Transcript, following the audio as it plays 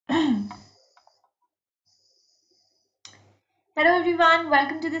Hello everyone,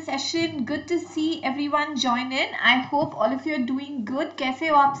 welcome to the session. Good to see everyone join in. I hope all of you are doing good. कैसे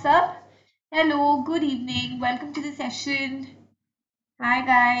हो आप सब? Hello, good evening. Welcome to the session. Hi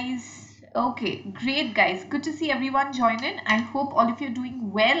guys. Okay, great guys. Good to see everyone join in. I hope all of you are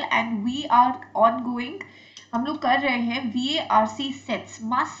doing well and we are ongoing. हम लोग कर रहे हैं VARC sets,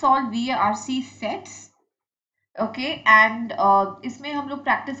 must solve VARC sets. Okay and इसमें हम लोग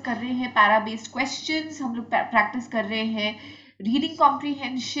practice कर रहे हैं पैरा बेस्ड क्वेश्चंस, हम लोग प्रैक्टिस कर रहे हैं reading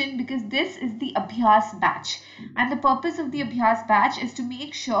comprehension because this is the अभ्यास batch and the purpose of the अभ्यास batch is to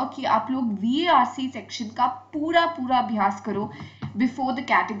make sure कि आप लोग VARC सेक्शन का पूरा अभ्यास करो before the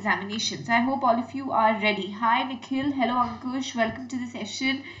cat examinations. I hope all of you are ready. Hi Nikhil, hello Ankush, welcome to the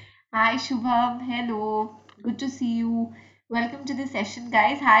session. Hi Shubham, hello, good to see you. Welcome to the session,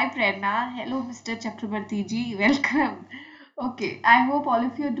 guys. Hi, Prerna. Hello, Mr. Chakrabarti ji. Welcome. Okay, I hope all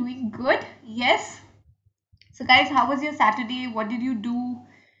of you are doing good. Yes. So, guys, how was your Saturday? What did you do?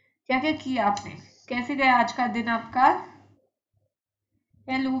 क्या किया आपने? कैसे गया आज का दिन आपका?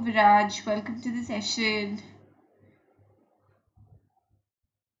 Hello, Viraj. Welcome to the session.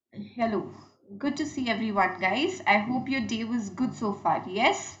 Hello. Good to see everyone, guys. I hope your day was good so far.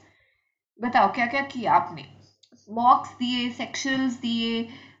 Yes. बताओ क्या किया आपने? मॉक्स दिए, सेक्शनल्स दिए,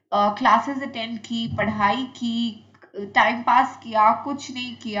 क्लासेस अटेंड की, पढ़ाई की, टाइम पास किया, कुछ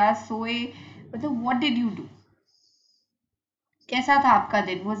नहीं किया, सोए, मतलब व्हाट डिड यू डू? कैसा था आपका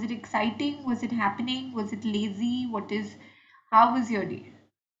दिन? Was it exciting? Was it happening? Was it lazy? What is, how was your day?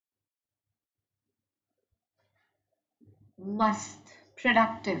 मस्त,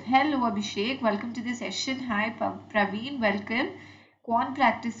 productive. Hello Abhishek, welcome to the session. Hi Praveen, welcome. कौन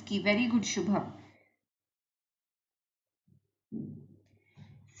प्रैक्टिस की? Very good Shubham.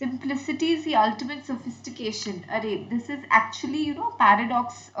 Simplicity is the ultimate sophistication. Array, this is actually,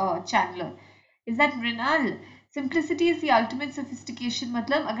 paradox channeler. Is that Mrinal? Simplicity is the ultimate sophistication.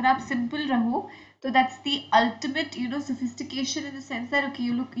 मतलब अगर आप simple रहो, तो that's the ultimate, sophistication in the sense that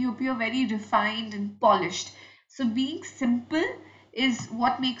okay, you appear very refined and polished. So being simple is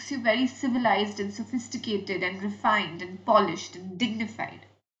what makes you very civilized and sophisticated and refined and polished and dignified.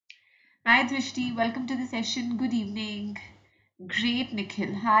 Hi Drishti, welcome to the session. Good evening. Great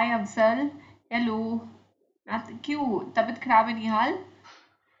Nikhil. Hi Afzal. Hello. क्यों तबीयत खराब है निहाल?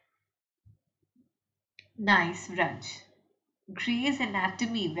 Nice Raj. Grey's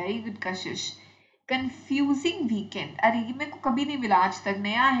Anatomy. Very good Kashish. Confusing Weekend. अरे ये मेरे को कभी नहीं मिला आज तक,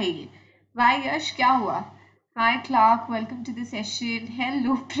 नया है ये. Why यश, क्या हुआ? Hi Clark. Welcome to the session.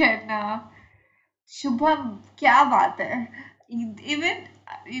 Hello Prerna. Shubham, क्या बात है? Even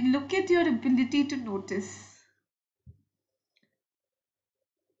look at your ability to notice.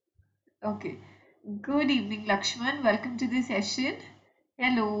 Okay. Good evening, Lakshman. Welcome to the session.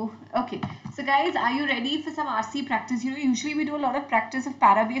 Hello. Okay. So guys, are you ready for some RC practice? Usually we do a lot of practice of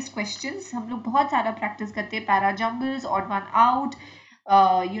para-based questions. हम लोग बहुत सारा practice करते हैं. Para jumbles, odd one out,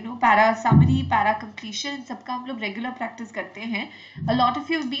 para summary, para completion, इन सबका हम लोग regular practice करते हैं. A lot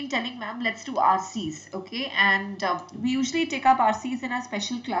of you have been telling, ma'am, let's do RCs. Okay. And we usually take up RCs in our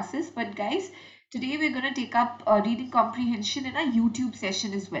special classes. But guys, today we're going to take up reading comprehension in a YouTube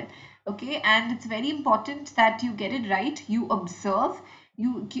session as well. Okay, and it's very important that you get it right. You observe.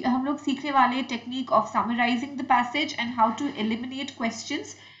 हम लोग सीखने वाले technique of summarizing the passage and how to eliminate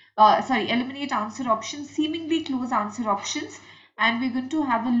questions. Eliminate answer options, seemingly close answer options, and we're going to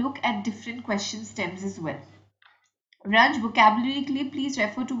have a look at different question stems as well. Raj, vocabulary के लिए please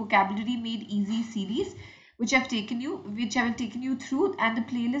refer to Vocabulary Made Easy series, which I have taken you through, and the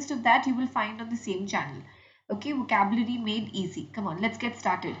playlist of that you will find on the same channel. Okay, Vocabulary Made Easy. Come on, let's get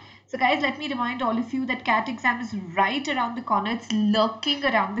started. So guys, let me remind all of you that CAT exam is right around the corner. It's lurking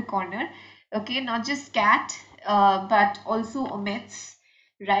around the corner. Okay, not just CAT, but also OMETS,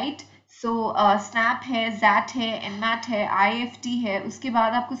 right? So SNAP है, ZAT है, NMAT है, IFT है. उसके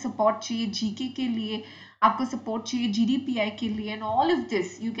बाद आपको support चाहिए GK के लिए, आपको support चाहिए GDPI के लिए, and all of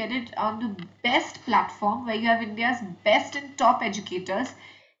this you get it on the best platform where you have India's best and top educators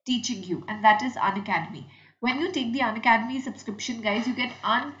teaching you, and that is Unacademy. When you take the Unacademy subscription, guys, you get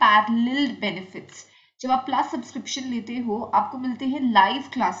unparalleled benefits. जब आप plus subscription लेते हो, आपको मिलते हैं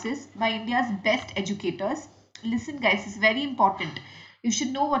live classes by India's best educators. Listen, guys, it's very important. You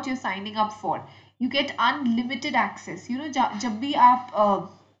should know what you're signing up for. You get unlimited access. जब भी आप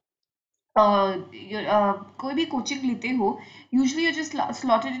कोई भी coaching लेते हो, usually you're just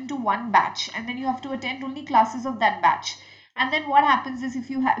slotted into one batch, and then you have to attend only classes of that batch. And then what happens is if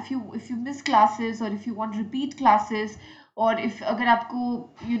you miss classes, or if you want repeat classes, or if अगर आपको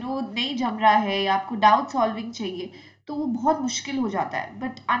नहीं जम रहा है या आपको doubt solving चाहिए, तो वो बहुत मुश्किल हो जाता है.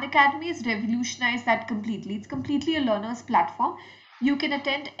 But Unacademy has revolutionized that completely. It's completely a learner's platform. You can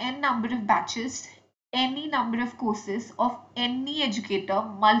attend n number of batches, any number of courses of any educator,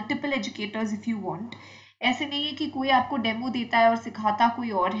 multiple educators if you want. ऐसे नहीं है कि कोई आपको डेमो देता है और सिखाता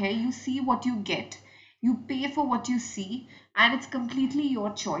कोई और है. You see what you get, you pay for what you see, and it's completely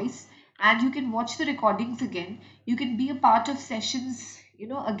your choice. And you can watch the recordings again. You can be a part of sessions, you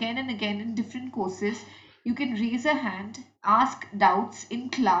know, again and again in different courses. You can raise a hand, ask doubts in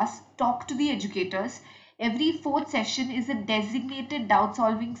class, talk to the educators. Every fourth session is a designated doubt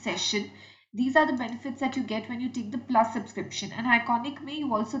solving session. These are the benefits that you get when you take the Plus subscription. And Iconic May,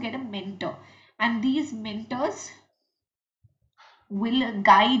 you also get a mentor. And these mentors will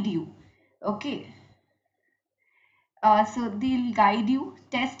guide you. Okay. So they'll guide you.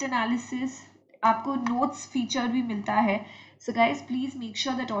 Test analysis. आपको notes feature भी मिलता है. So guys, please make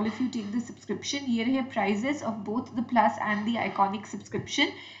sure that all of you take the subscription. ये रहे prices of both the Plus and the Iconic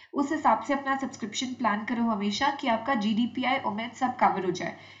subscription. उस हिसाब से अपना subscription plan करो हमेशा कि आपका GDPI, OMED सब cover हो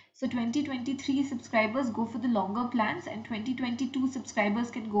जाए. So 2023 subscribers go for the longer plans and 2022 subscribers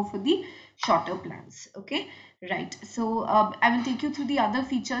can go for the shorter plans. Okay, right. So I will take you through the other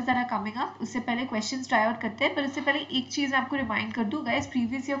features that are coming up. उससे पहले questions try out करते हैं, पर उससे पहले एक चीज आपको remind कर दूँ guys,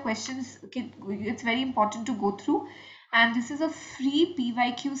 previous year questions it's very important to go through. And this is a free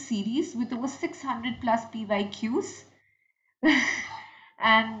PYQ series with over 600 plus PYQs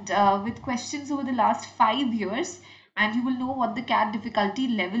and with questions over the last 5 years, and you will know what the CAT difficulty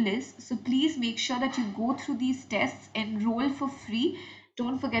level is. So please make sure that you go through these tests, enroll for free.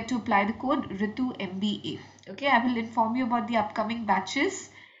 Don't forget to apply the code Ritu MBA. Okay, I will inform you about the upcoming batches.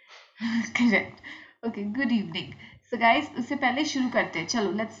 Correct. Okay, good evening. So guys, उससे पहले शुरू करते हैं.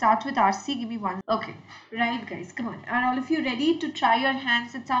 चलो, let's start with RC. Give me one. Okay, right guys, come on. Are all of you ready to try your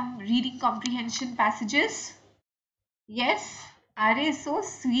hands at some reading comprehension passages? Yes. अरे so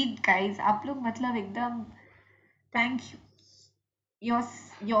sweet guys. आप लोग मतलब एकदम, thank you.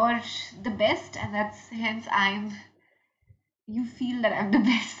 You're the best, and that's hence you feel that I'm the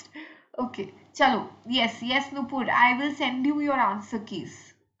best. Okay, chalo. Yes, Nupur. I will send you your answer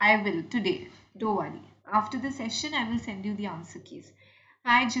keys. I will today. Don't worry. After the session, I will send you the answer keys.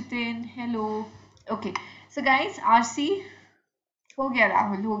 Hi, Jitin. Hello. Okay. So, guys, RC. Ho gaya,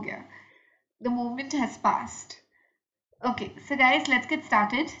 Rahul. Ho gaya. The moment has passed. Okay. So, guys, let's get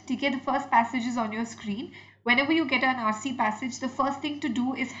started. Okay, the first passage is on your screen. Whenever you get an RC passage, the first thing to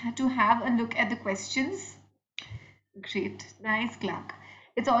do is to have a look at the questions. Great, nice clap.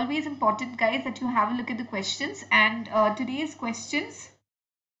 It's always important guys that you have a look at the questions, and today's questions,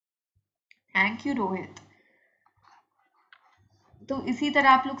 thank you Rohit. तो इसी तरह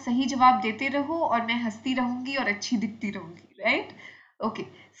आप लोग सही जवाब देते रहो और मैं हंसती रहूंगी और अच्छी दिखती रहूंगी, right? Okay,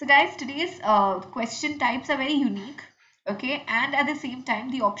 so guys, today's question types are very unique, okay, and at the same time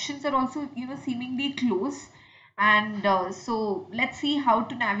the options are also, you know, seemingly close, and so let's see how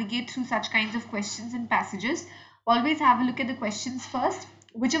to navigate through such kinds of questions and passages. Always have a look at the questions first.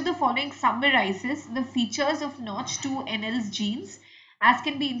 Which of the following summarizes the features of Notch 2 NL's genes as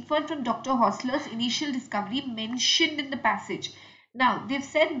can be inferred from Dr. Hostler's initial discovery mentioned in the passage? Now, they've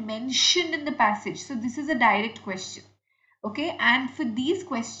said mentioned in the passage. So, this is a direct question. Okay, and for these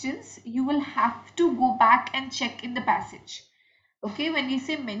questions, you will have to go back and check in the passage. Okay, when we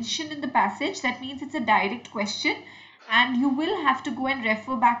say mentioned in the passage, that means it's a direct question and you will have to go and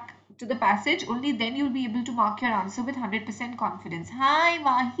refer back to the passage. Only then you'll be able to mark your answer with 100% confidence. Hi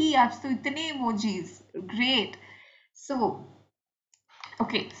Mahi, aaj to itne emojis. Great. So,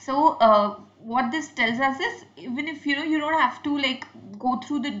 okay, so what this tells us is, even if you know you don't have to like go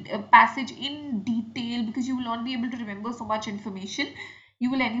through the passage in detail because you will not be able to remember so much information, you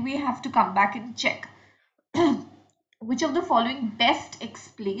will anyway have to come back and check. Which of the following best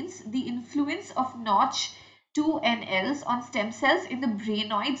explains the influence of Notch 2 NLs on stem cells in the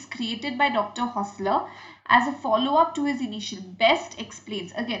brainoids created by Dr. Hostler as a follow-up to his initial? Best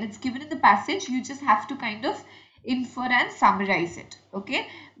explains. Again, it's given in the passage. You just have to kind of infer and summarize it. Okay,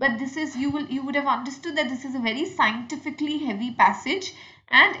 but this is, you would have understood that this is a very scientifically heavy passage,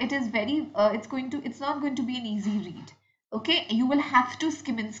 and it is very it's not going to be an easy read. Okay, you will have to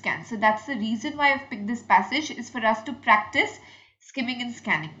skim and scan. So that's the reason why I've picked this passage, is for us to practice skimming and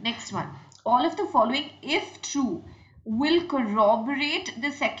scanning. Next one. All of the following, if true, will corroborate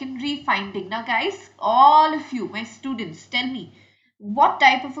the secondary finding. Now guys, all of you, my students, tell me, what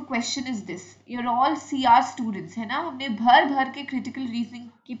type of a question is this? You're all CR students, है ना? हमने भर के critical reasoning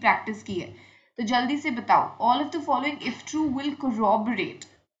की practice की है. तो जल्दी से बताओ. All of the following, if true, will corroborate.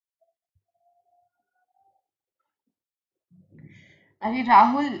 अरे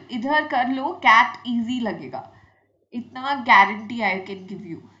राहुल, इधर कर लो, cat easy लगेगा. इतना guarantee I can give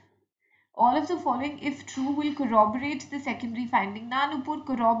you. All of the following, if true, will corroborate the secondary finding. Na Nupur,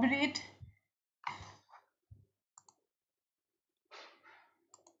 corroborate.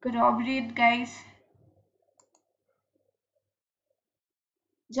 Corroborate, guys.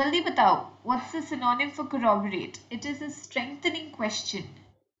 Jaldi batao. What's the synonym for corroborate? It is a strengthening question.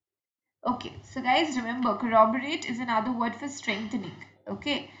 Okay, so guys, remember, corroborate is another word for strengthening.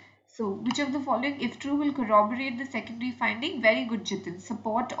 Okay, so which of the following, if true, will corroborate the secondary finding? Very good, Jitin.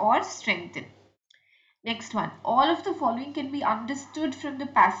 Support or strengthen. Next one, all of the following can be understood from the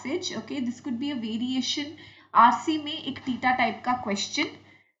passage. Okay, this could be a variation. RC में एक theta type का question.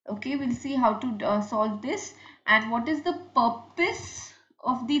 Okay, we'll see how to solve this. And what is the purpose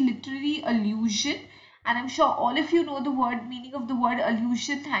of the literary allusion? And I'm sure all of you know the meaning of the word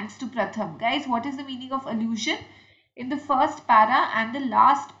allusion thanks to Pratham. Guys, what is the meaning of allusion? In the first para and the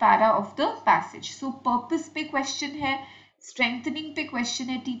last para of the passage. So purpose पे question है, strengthening पे question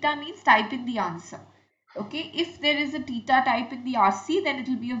है. Theta means type in the answer. Okay, if there is a theta type in the RC, then it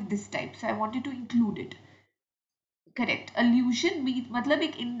will be of this type. So I wanted to include it. Correct. Allusion means matlab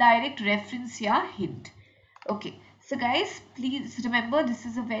ek indirect reference ya hint. Okay. So guys, please remember this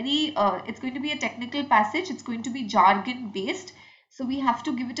is a very, it's going to be a technical passage. It's going to be jargon based. So we have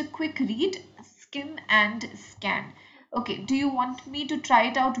to give it a quick read, skim and scan. Okay. Do you want me to try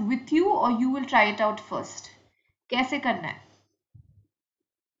it out with you or you will try it out first? कैसे करना है?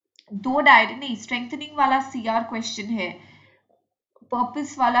 दो direct नहीं, strengthening वाला CR question है,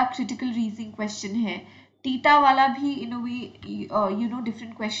 purpose वाला critical reasoning question है, theta वाला भी इन अ way you know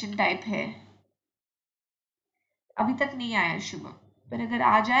different question type है. अभी तक नहीं आया शुभ, पर अगर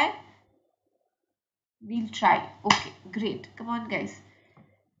आ जाए we'll try. Okay, great. Come on guys.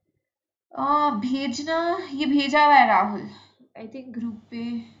 भेजना, ये भेजा हुआ है राहुल, आई थिंक ग्रुप पे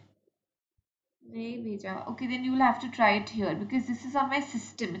नहीं भेजा. Okay, then you will have to try it here because this is on my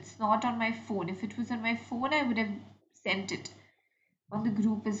system, it's not on my phone. If it was on my phone I would have sent it on the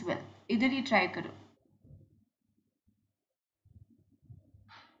group as well. इधर ही try करो.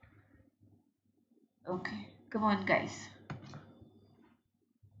 Okay, come on guys.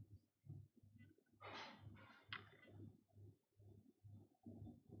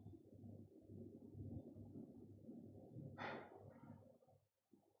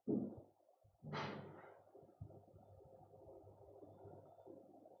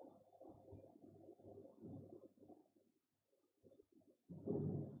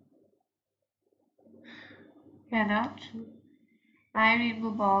 Cannot. Hi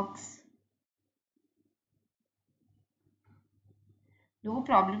Rainbow Box. No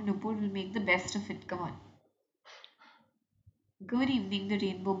problem, Nupur. We'll make the best of it. Come on. Good evening, the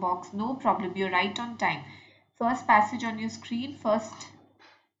Rainbow Box. No problem. You're right on time. First passage on your screen. First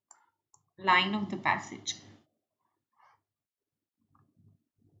line of the passage.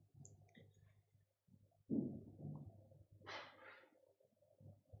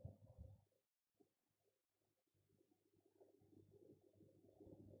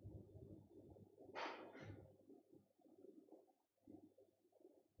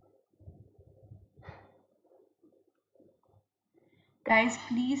 Guys,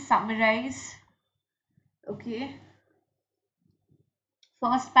 please summarize. Okay.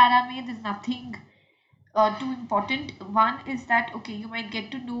 First para mein, there's nothing too important. One is that, okay, you might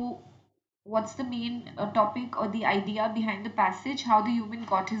get to know what's the main topic or the idea behind the passage, how the human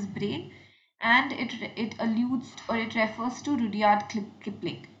got his brain, and it alludes or it refers to Rudyard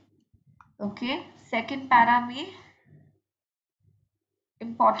Kipling. Okay. Second para mein,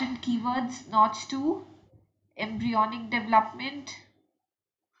 important keywords, notch 2, embryonic development,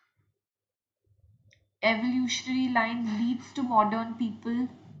 evolutionary line leads to modern people,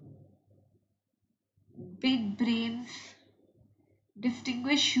 big brains,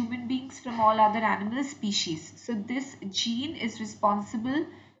 distinguish human beings from all other animal species. So this gene is responsible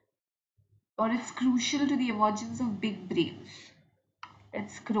or it's crucial to the emergence of big brains.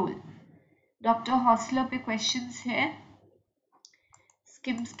 Let's scroll. Dr. Hostler पे questions है.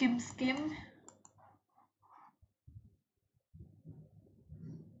 Skim, skim, skim.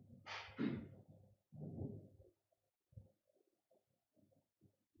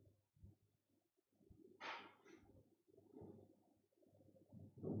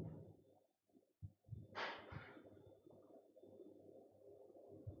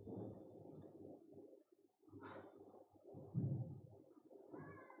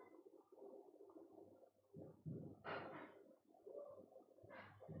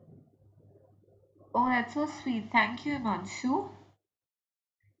 Oh, that's so sweet. Thank you, Himanshu.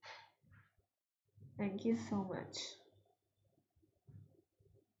 Thank you so much.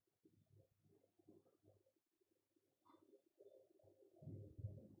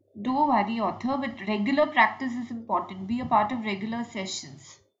 Don't worry, author, but regular practice is important. Be a part of regular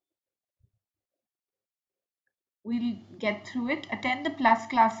sessions. We'll get through it. Attend the plus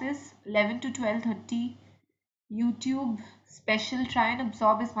classes 11 to 12:30. YouTube special. Try and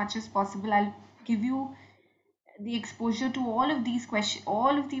absorb as much as possible. I'll give you the exposure to all of these questions,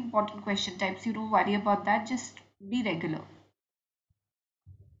 all of the important question types. You don't worry about that. Just be regular.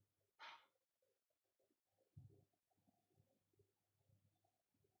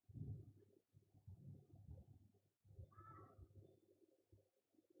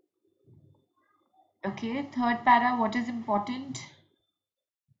 Okay, third para, what is important?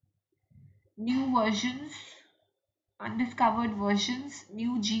 New versions, undiscovered versions,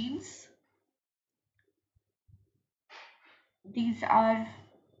 new genes.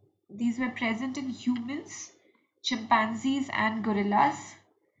 These were present in humans, chimpanzees and gorillas,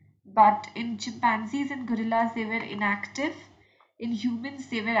 but in chimpanzees and gorillas they were inactive. In humans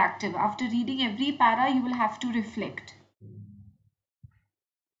they were active. After reading every para you will have to reflect.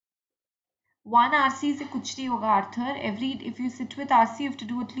 1 RC से कुछ नहीं होगा Arthur. If you sit with RC you have to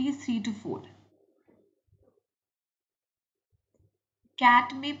do at least 3 to 4.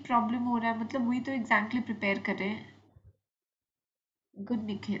 Cat में problem हो रहा है मतलब वही तो एग्जाम के लिए प्रिपेयर कर रहे हैं. Good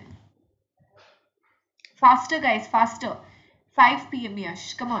Nikhil. Faster guys, faster. 5 PM Yash,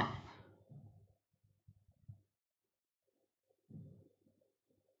 come on.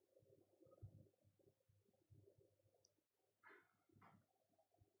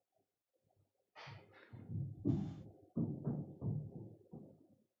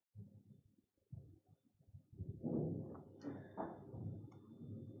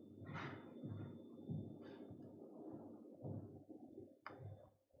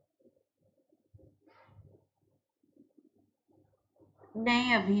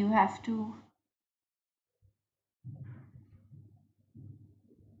 नहीं अभी you have to.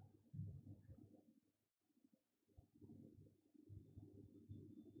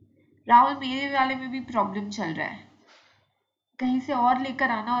 राहुल मेरे वाले में भी प्रॉब्लम चल रहा है. कहीं से और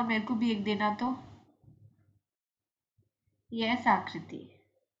लेकर आना और मेरे को भी एक देना तो. यस आकृति.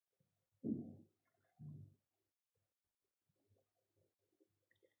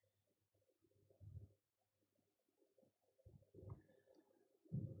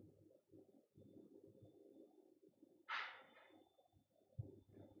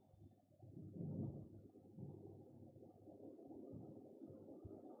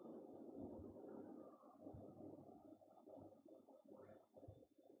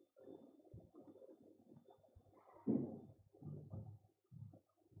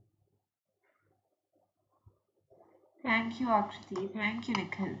 Thank you Akriti. Thank you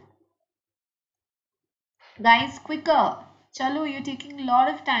Nikhil. Guys, quicker. Chalo, you're taking a lot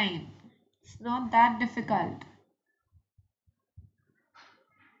of time. It's not that difficult.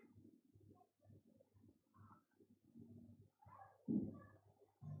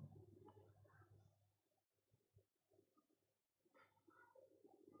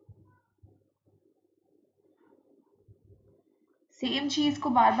 Same चीज को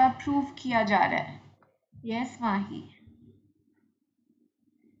बार बार प्रूव किया जा रहा है. यस माही.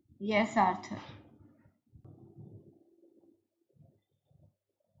 Yes Arthur.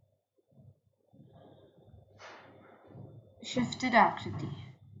 Shifted आकृति.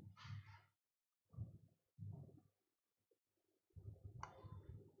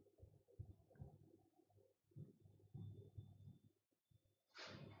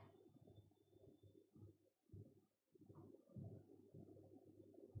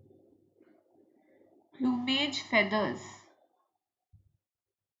 Plumage, feathers.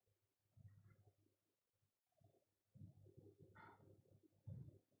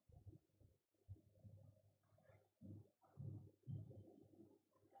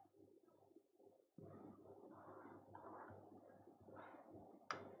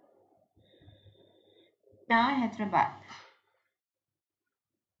 Now Hyderabad.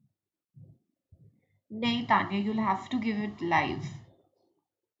 नहीं Tanya, you'll have to give it live.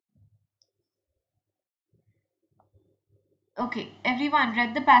 Okay, everyone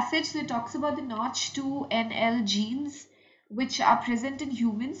read the passage. So it talks about the notch 2 NL genes which are present in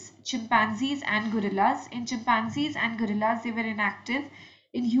humans, chimpanzees and gorillas. In chimpanzees and gorillas they were inactive.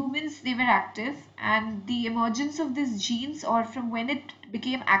 In humans they were active, and the emergence of these genes, or from when it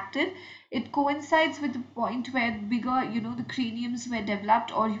became active, it coincides with the point where bigger, the craniums were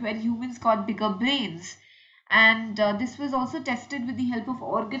developed, or when humans got bigger brains. And this was also tested with the help of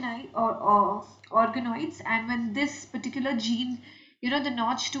organoids, and when this particular gene, the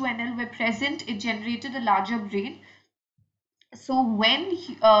notch 2 NL were present, it generated a larger brain. So when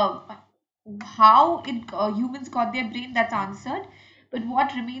how humans got their brain, that's answered. But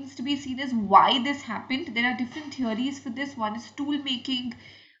what remains to be seen is why this happened. There are different theories for this. One is tool making,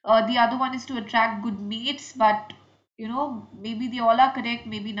 the other one is to attract good mates, but you know, maybe they all are correct,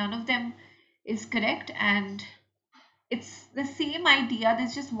 maybe none of them is correct, and it's the same idea.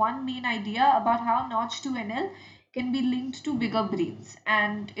 There's just one main idea about how Notch 2NL can be linked to bigger brains,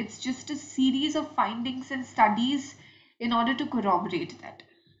 and it's just a series of findings and studies in order to corroborate that.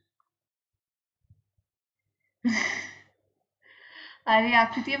 Arey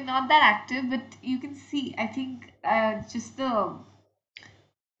Akriti, I'm not that active, but you can see, I think just the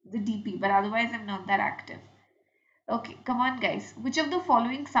DP, but otherwise I'm not that active. Okay, come on guys. Which of the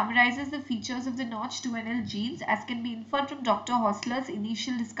following summarizes the features of the Notch 2NL genes as can be inferred from Dr. Hostler's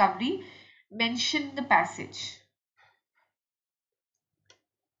initial discovery mentioned in the passage?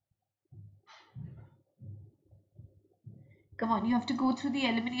 Come on, you have to go through the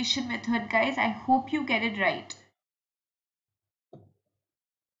elimination method, guys. I hope you get it right.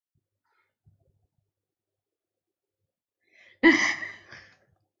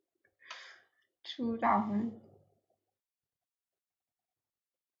 True, Rahul.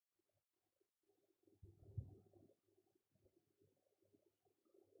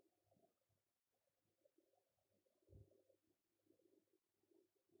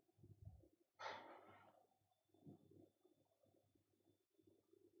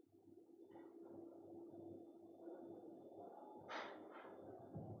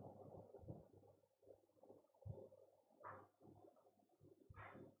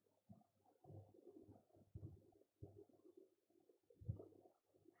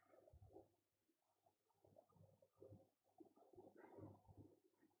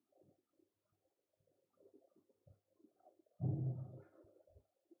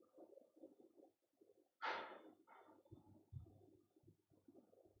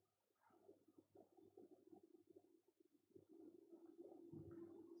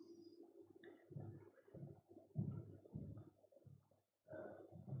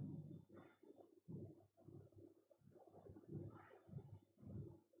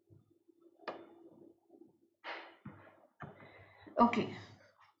 Okay.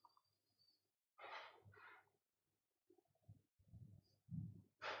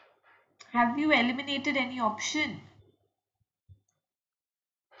 Have you eliminated any option?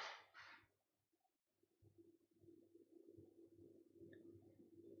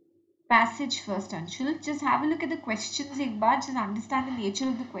 Passage first, Anshul. Just have a look at the questions ek baar. Just understand the nature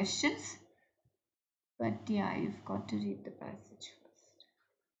of the questions. But yeah, you've got to read the passage first.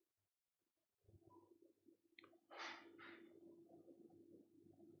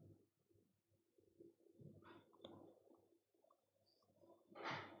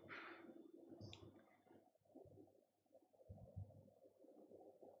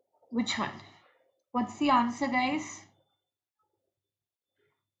 Which one? What's the answer, guys?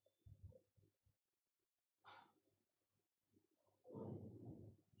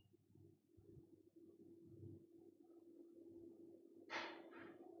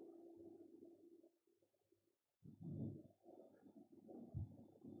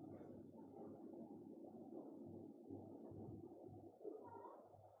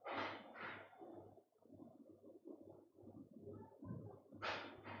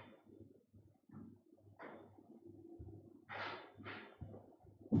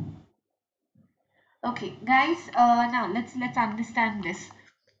 Okay, guys, now let's understand this.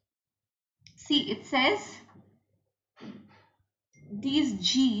 See, it says these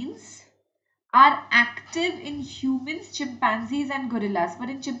genes are active in humans, chimpanzees and gorillas, but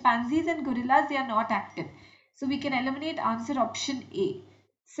in chimpanzees and gorillas they are not active. So we can eliminate answer option A.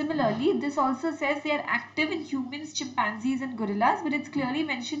 Similarly, this also says they are active in humans, chimpanzees and gorillas, but it's clearly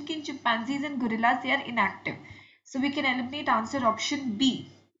mentioned in chimpanzees and gorillas they are inactive. So we can eliminate answer option B.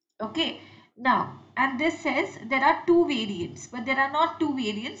 Okay. Now, and this says there are two variants, but there are not two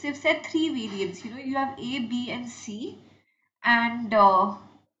variants. They've said three variants. You know, you have A, B and C, and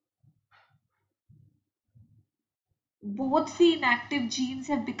both the inactive genes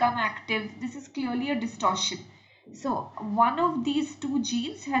have become active. This is clearly a distortion. So one of these two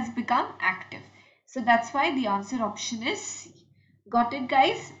genes has become active. So that's why the answer option is C. Got it,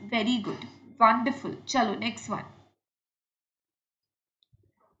 guys? Very good. Wonderful. Chalo, next one.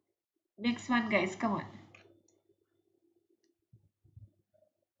 Next one, guys. Come on.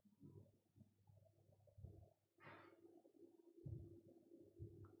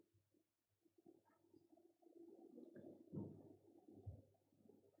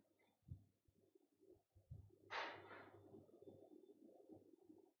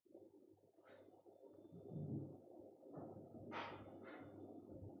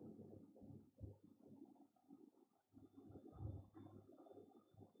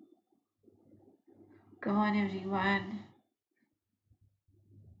 Come on, everyone.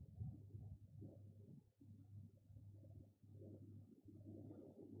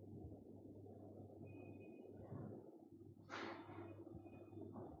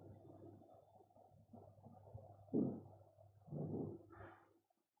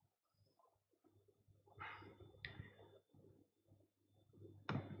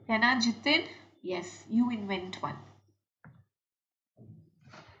 Hena Jitin, yes, you invent one.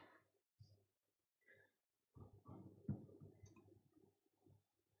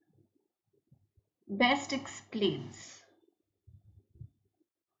 Best explains.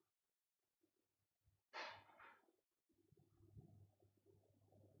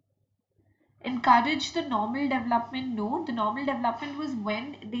 Encourage the normal development. No, the normal development was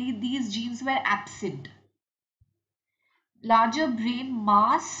when these genes were absent. Larger brain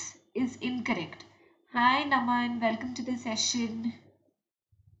mass is incorrect. Hi Naman, welcome to the session.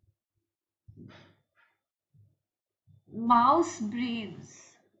 Mouse brains.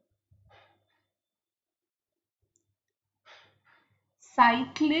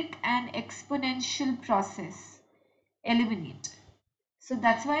 Cyclic and exponential process. Eliminate. So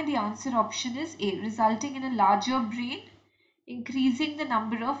that's why the answer option is A, resulting in a larger brain, increasing the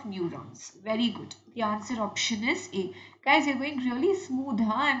number of neurons. Very good. The answer option is A. Guys, you're going really smooth,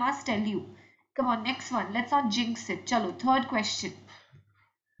 huh? I must tell you. Come on, next one. Let's not jinx it. Chalo, third question.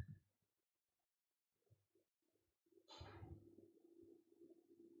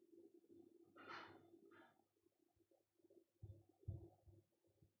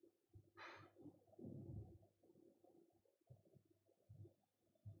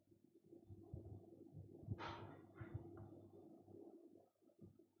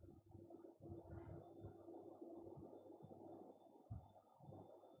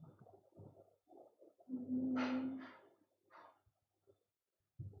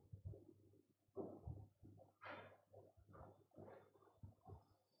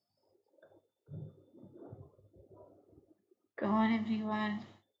 Come on, everyone.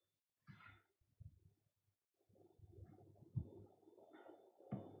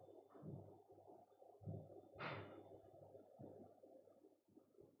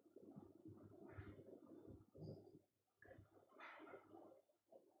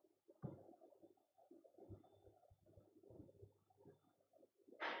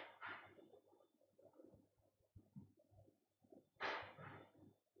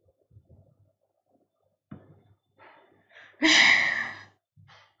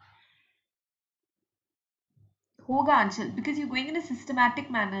 Hoga Anshul, because you're going in a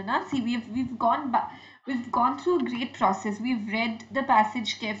systematic manner. Na? See, we've gone through a great process. We've read the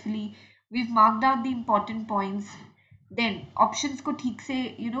passage carefully. We've marked out the important points. Then options को ठीक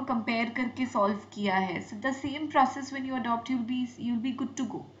से compare करके solve किया है. So the same process when you adopt, you'll be good to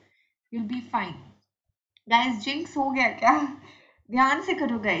go. You'll be fine. Guys, jinx हो गया क्या? ध्यान से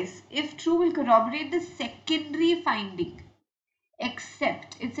करो guys. If true, will corroborate the secondary finding.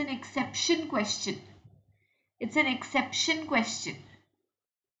 Except it's an exception question. It's an exception question.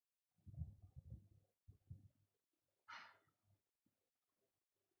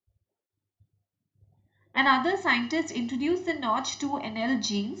 Another scientist introduced the Notch2NL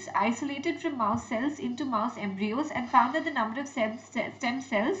genes isolated from mouse cells into mouse embryos and found that the number of stem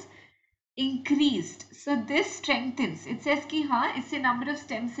cells increased. So this strengthens. It says कि हाँ इससे number of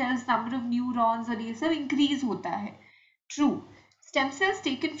stem cells, number of neurons और ये सब increase होता है. True. Stem cells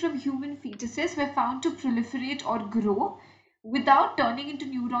taken from human fetuses were found to proliferate or grow without turning into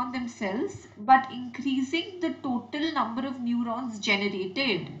neuron themselves, but increasing the total number of neurons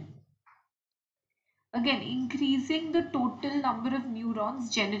generated. Again, increasing the total number of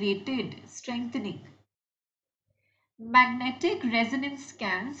neurons generated, strengthening. Magnetic resonance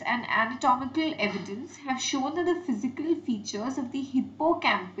scans and anatomical evidence have shown that the physical features of the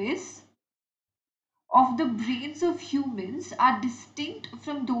hippocampus of the brains of humans are distinct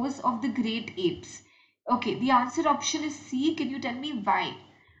from those of the great apes. Okay, the answer option is C. Can you tell me why?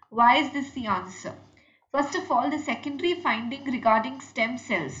 Why is this the answer? First of all, the secondary finding regarding stem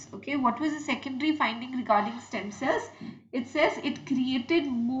cells. Okay, what was the secondary finding regarding stem cells? It says it created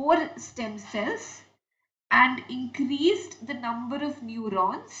more stem cells and increased the number of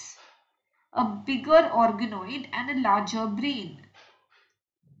neurons, a bigger organoid and a larger brain.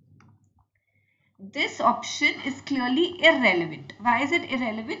 This option is clearly irrelevant. Why is it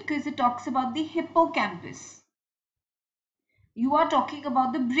irrelevant? Because it talks about the hippocampus. You are talking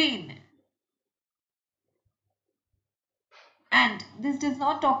about the brain. And this does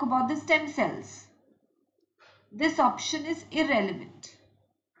not talk about the stem cells. This option is irrelevant.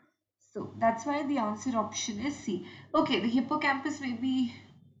 So that's why the answer option is C. Okay, the hippocampus may be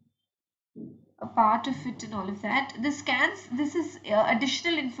a part of it and all of that. The scans, this is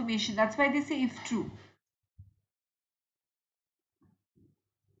additional information. That's why they say if true.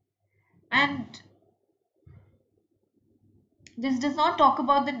 And this does not talk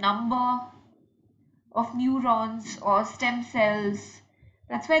about the number of neurons or stem cells.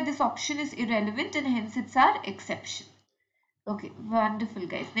 That's why this option is irrelevant and hence it's our exception. Okay, wonderful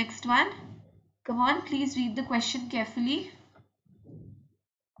guys. Next one. Come on, please read the question carefully.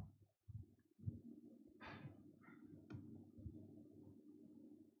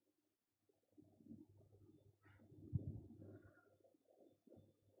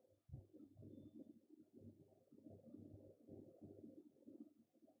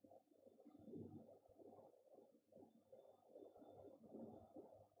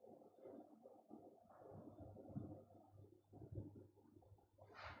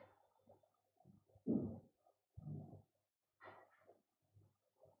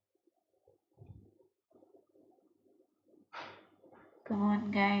 Come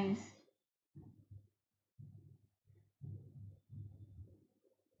on guys.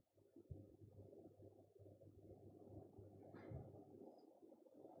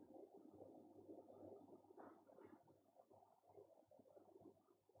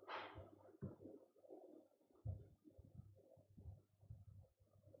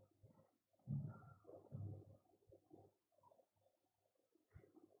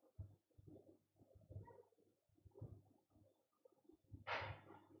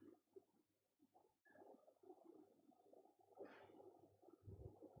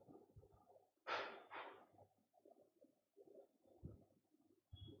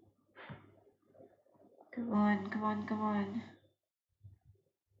 Come on, come on, come on.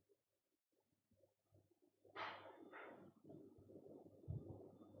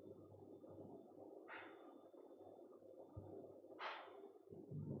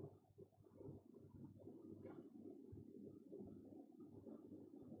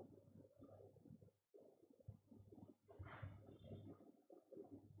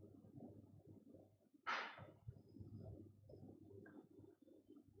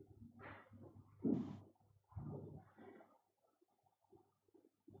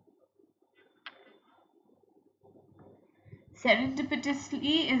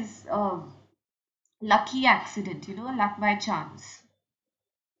 Serendipitously is lucky accident, luck by chance.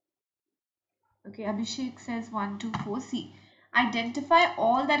 Okay, Abhishek says 1, 2, 4. See, identify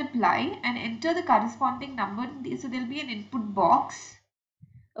all that apply and enter the corresponding number. So there'll be an input box.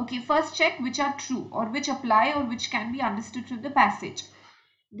 Okay, first check which are true or which apply or which can be understood from the passage.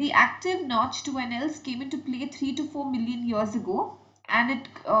 The active notch to an else came into play 3 to 4 million years ago, and it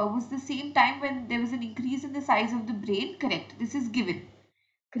was the same time when there was an increase in the size of the brain. Correct. This is given.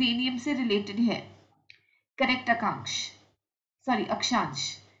 Cranium से related है. Correct, Akansh. Sorry,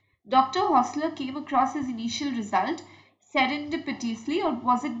 Akshansh. Dr. Hostler came across his initial result serendipitously, or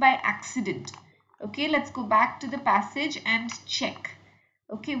was it by accident? Okay, let's go back to the passage and check.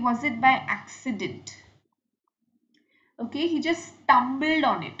 Okay, was it by accident? Okay, he just stumbled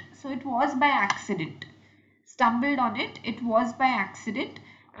on it. So it was by accident. Stumbled on it, it was by accident.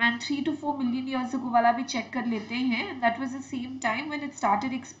 And 3 to 4 million years ago wala bhi check kar lete hain. That was the same time when it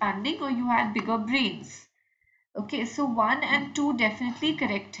started expanding or you had bigger brains. Okay, so 1 and 2 definitely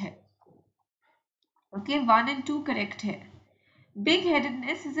correct hai. Okay, 1 and 2 correct hai.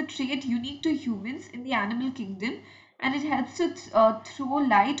 Big-headedness is a trait unique to humans in the animal kingdom, and it helps to throw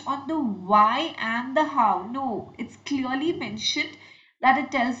light on the why and the how. No, it's clearly mentioned that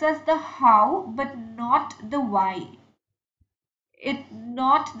it tells us the how but not the why.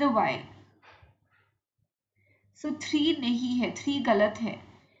 Not the why. So 3 nahi hai, 3 galat hai.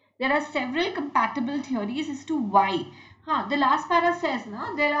 There are several compatible theories as to why. The last para says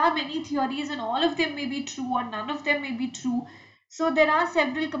there are many theories and all of them may be true or none of them may be true. So there are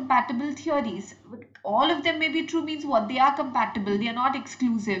several compatible theories. All of them may be true means what? They are compatible. They are not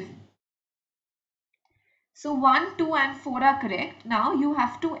exclusive. So 1, 2 and 4 are correct. Now you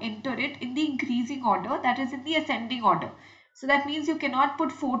have to enter it in the increasing order, that is in the ascending order. So that means you cannot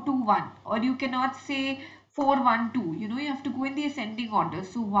put 4, 2, 1 or you cannot say 4, 1, 2. You have to go in the ascending order.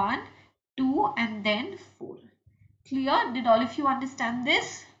 So 1, 2 and then 4. Clear? Did all of you understand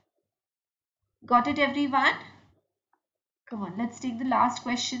this? Got it everyone? Come on, let's take the last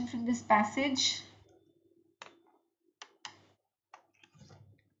question from this passage.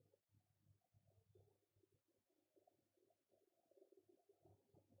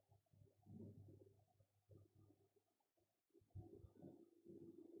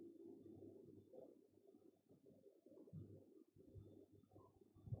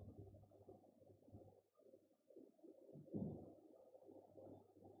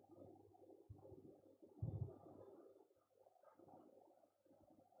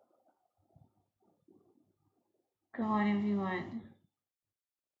 Come on, everyone.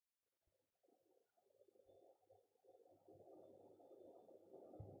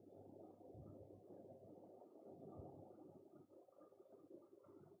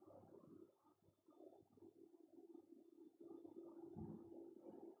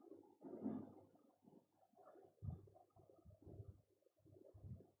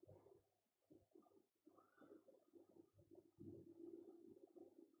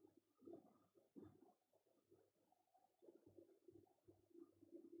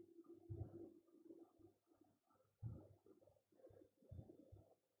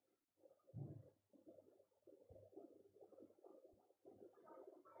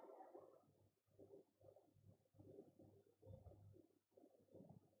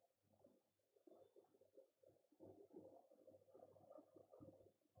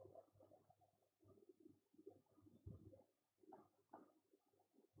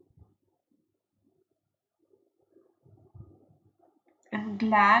 I'm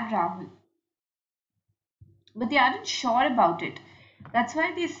glad, Rahul. But they aren't sure about it. That's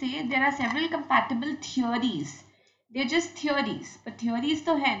why they say there are several compatible theories. They're just theories. But theories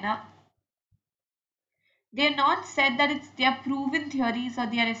to hai na. They're not said that they are proven theories or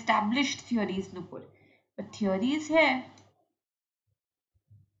they are established theories, Nupur. But theories hai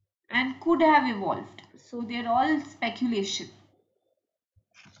and could have evolved. So they're all speculation.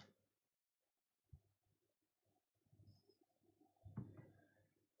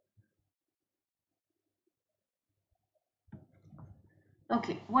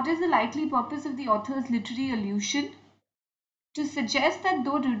 Okay, what is the likely purpose of the author's literary allusion? To suggest that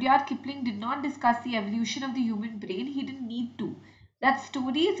though Rudyard Kipling did not discuss the evolution of the human brain, he didn't need to. That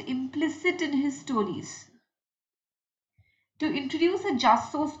story is implicit in his stories. To introduce a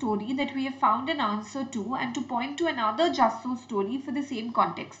just so story that we have found an answer to and to point to another just so story for the same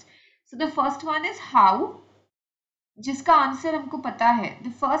context. So the first one is how, जिसका answer हमको पता है.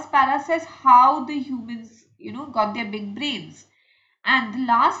 The first para says how the humans, got their big brains. And the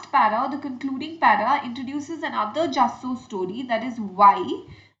last para, the concluding para, introduces another just so story, that is why,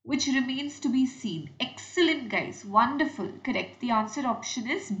 which remains to be seen. Excellent, guys. Wonderful. Correct. The answer option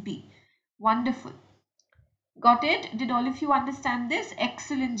is B. Wonderful. Got it? Did all of you understand this?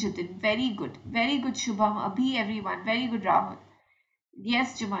 Excellent, Jitin. Very good. Very good, Shubham. Abhi, everyone. Very good, Rahul.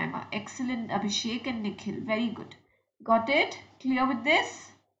 Yes, Jemima. Excellent, Abhishek and Nikhil. Very good. Got it? Clear with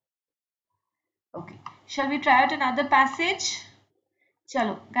this? Okay. Shall we try out another passage?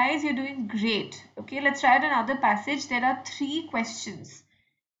 Chalo, guys, you're doing great. Okay, let's try out another passage. There are 3 questions.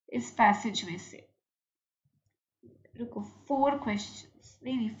 इस passage में से. रुको, 4 questions.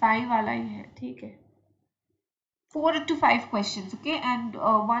 नहीं 5 वाला ही है. ठीक है. 4 to 5 questions. Okay, and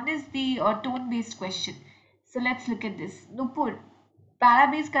one is the tone-based question. So let's look at this. Nupur,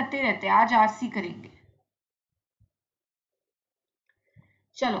 para-based करते रहते हैं. आज RC करेंगे.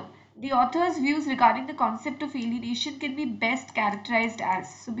 Chalo. The author's views regarding the concept of alienation can be best characterized as.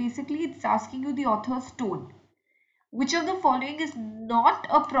 So basically, it's asking you the author's tone. Which of the following is not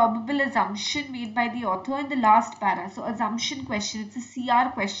a probable assumption made by the author in the last para? So assumption question, it's a CR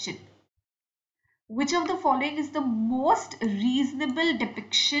question. Which of the following is the most reasonable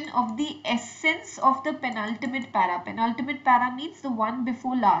depiction of the essence of the penultimate para? Penultimate para means the one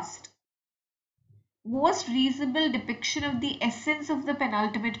before last. Most reasonable depiction of the essence of the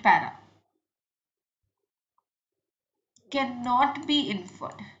penultimate para cannot be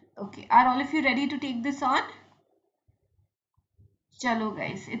inferred. Okay, are all of you ready to take this on? Chalo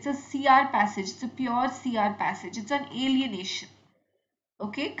guys, it's a CR passage. It's a pure CR passage. It's on alienation.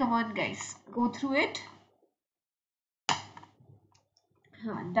 Okay, come on guys, go through it.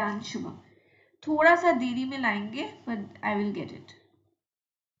 हाँ, done Shubham. थोड़ा सा देरी में लाएंगे, but I will get it.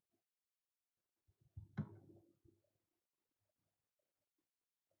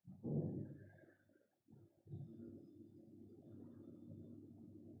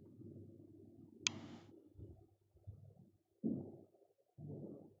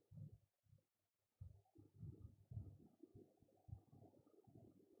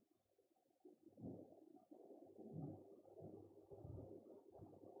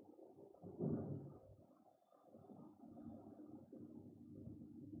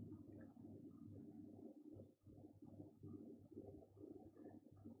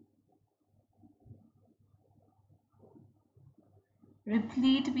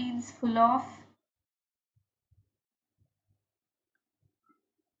 Replete means full of.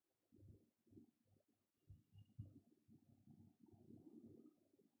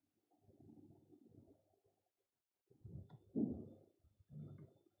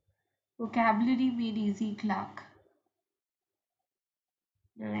 Vocabulary made easy, Clark.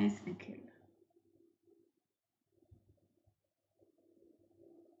 Nice, Nikhil.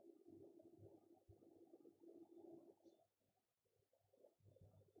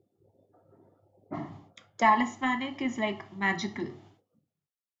 Talismanic is like magical.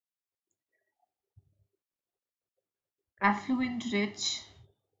 Affluent, rich.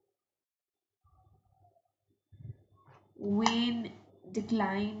 Wane,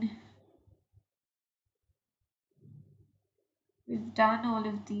 decline. We've done all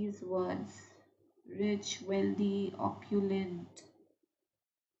of these words. Rich, wealthy, opulent.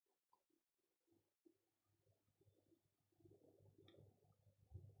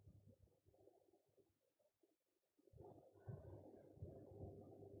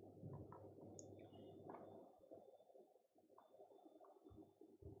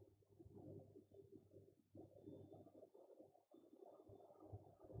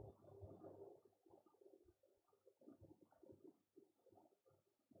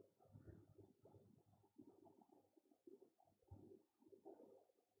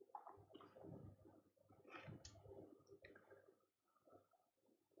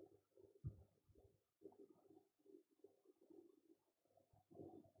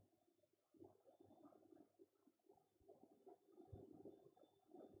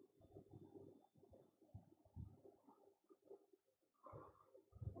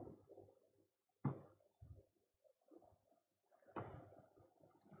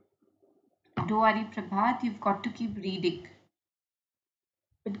 Doari Prabhat, you've got to keep reading.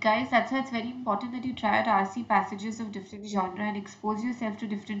 But guys, that's why it's very important that you try out RC passages of different genre and expose yourself to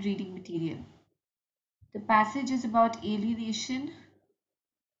different reading material. The passage is about alienation.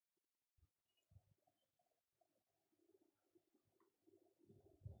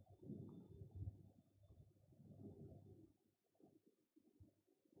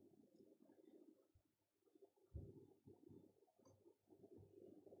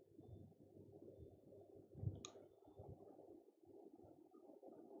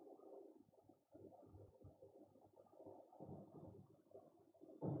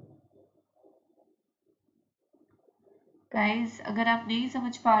 Guys, अगर आप नहीं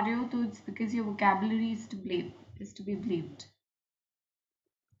समझ पा रहे हो तो it's because your vocabulary is to be blamed.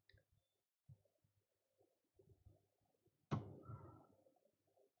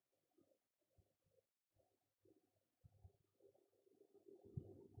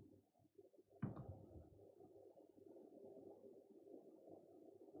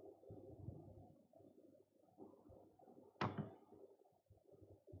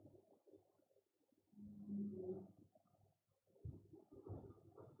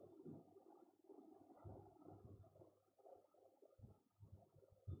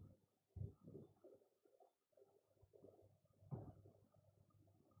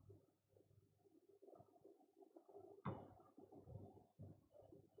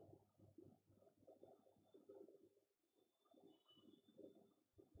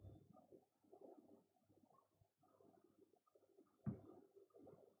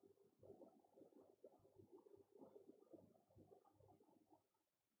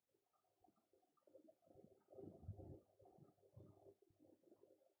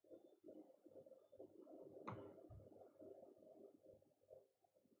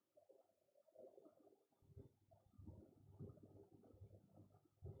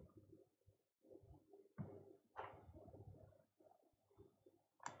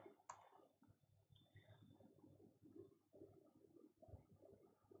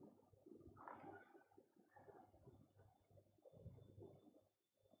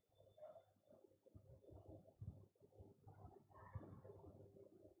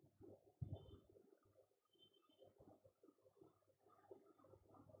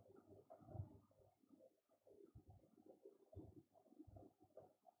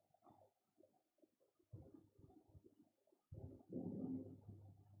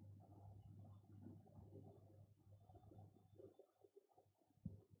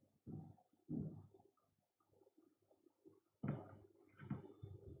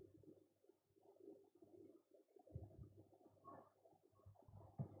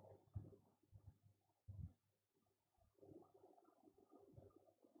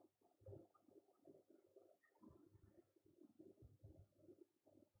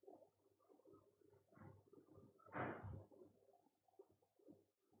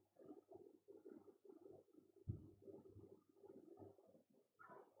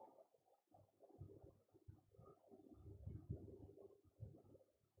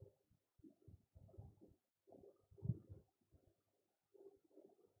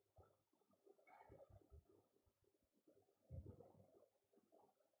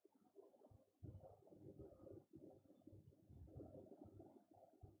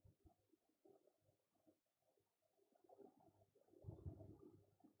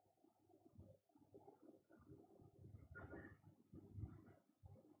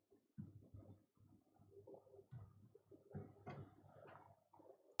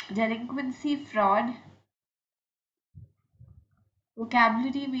 delinquency, fraud,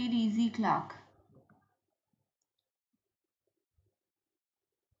 vocabulary made easy, Clark.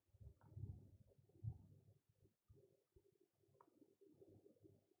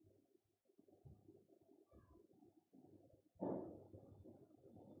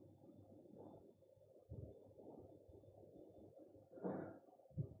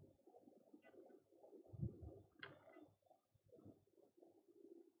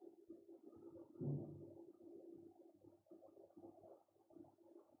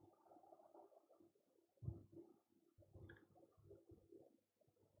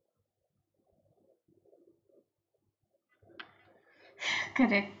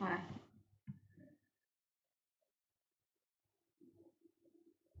 Correct, man.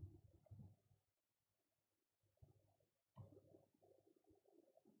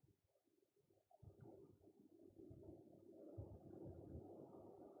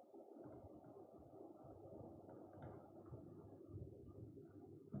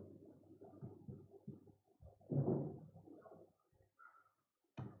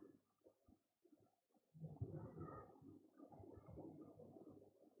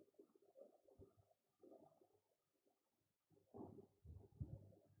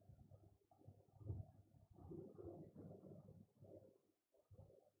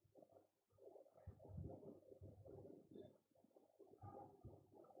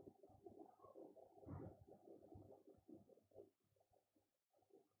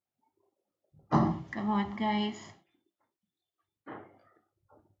 Come on, guys.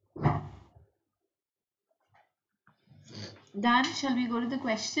 Done. Shall we go to the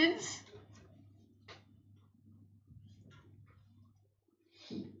questions?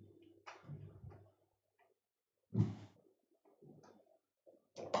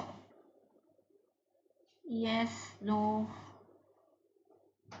 Yes, no.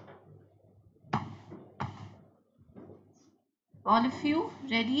 All of you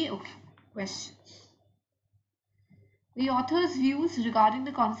ready? Okay. Questions. The author's views regarding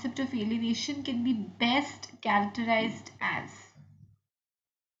the concept of alienation can be best characterized as.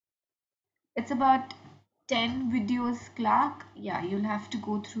 It's about 10 videos, Clark. Yeah, you'll have to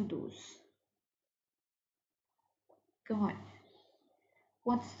go through those. Come on.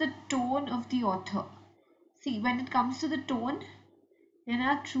 What's the tone of the author? See, when it comes to the tone,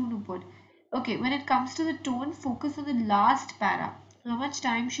 true Nupur. Okay, when it comes to the tone, focus on the last para. How much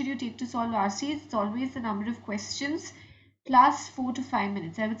time should you take to solve RCs? It's always the number of questions plus 4 to 5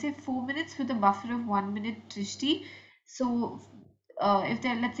 minutes. I would say 4 minutes with a buffer of 1 minute, Trishti. So if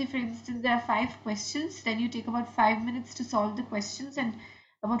there, let's say for instance, there are 5 questions, then you take about 5 minutes to solve the questions and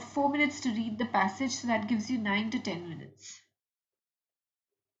about 4 minutes to read the passage. So that gives you 9 to 10 minutes.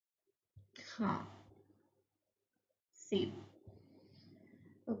 Same.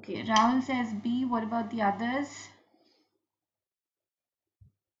 Okay, Rahul says B. What about the others?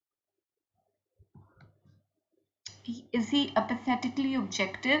 Is he apathetically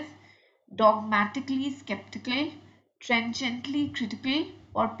objective, dogmatically skeptical, trenchantly critical,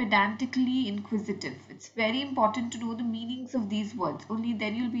 or pedantically inquisitive? It's very important to know the meanings of these words. Only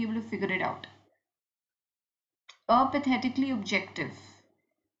then you'll be able to figure it out. Apathetically objective,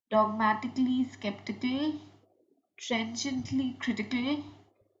 dogmatically skeptical, trenchantly critical,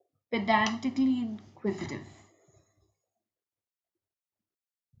 pedantically inquisitive.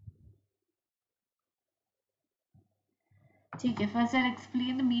 Okay, first I'll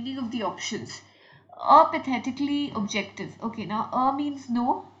explain the meaning of the options. Apathetically objective. Okay, now means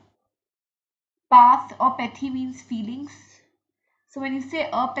no, path or pathy means feelings. So when you say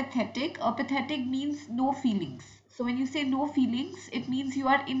apathetic, apathetic means no feelings. So when you say no feelings, it means you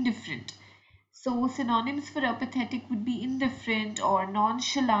are indifferent. So synonyms for apathetic would be indifferent or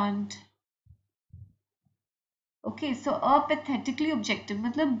nonchalant. Okay, so apathetically objective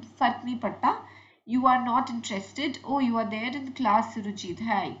मतलब फर्क नहीं पड़ता. You are not interested. Oh, you are there in class, Surajit.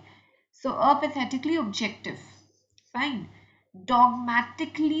 Hi. So apathetically objective. Fine.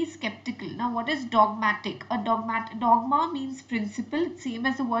 Dogmatically skeptical. Now, what is dogmatic? Dogma means principle, same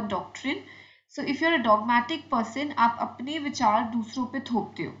as the word doctrine. So, if you're a dogmatic person, आप अपने विचार दूसरों पे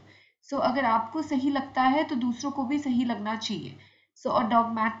थोपते हो. So, अगर आपको सही लगता है तो दूसरों को भी सही लगना चाहिए. So, a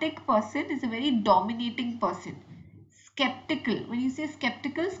dogmatic person is a very dominating person. Skeptical. When you say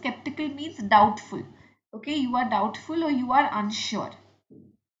skeptical, skeptical means doubtful. Okay, you are doubtful or you are unsure.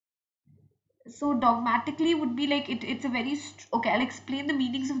 So dogmatically would be like it's a very okay. I'll explain the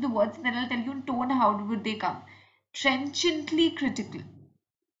meanings of the words and then I'll tell you in tone how would they come. Trenchantly critical.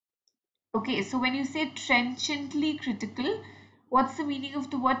 Okay, so when you say trenchantly critical, what's the meaning of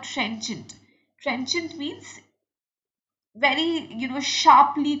the word trenchant? Trenchant means very,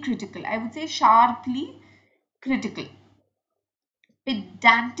 sharply critical. I would say sharply critical.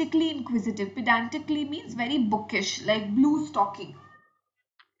 Pedantically inquisitive. Pedantically means very bookish, like blue stocking.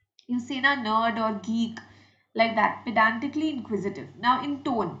 You say na nerd or geek, like that. Pedantically inquisitive. Now in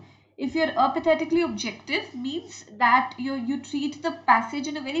tone, if you're apathetically objective, means that you treat the passage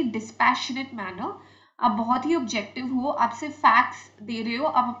in a very dispassionate manner. आप बहुत ही objective हो, आप सिर्फ facts दे रहे हो,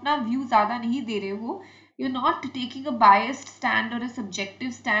 आप अपना view ज़्यादा नहीं दे रहे हो. You're not taking a biased stand or a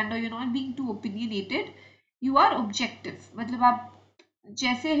subjective stand, or you're not being too opinionated. You are objective. मतलब आप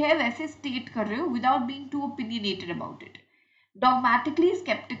जैसे है वैसे state कर रहे हो without being too opinionated about it. Dogmatically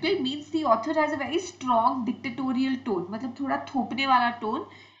skeptical means the author has a very strong dictatorial tone. मतलब थोड़ा थोपने वाला टोन,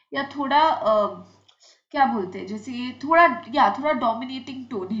 या थोड़ा क्या बोलते हैं, जैसे थोड़ा dominating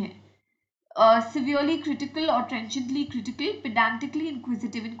tone है. Severely critical or trenchantly critical. Pedantically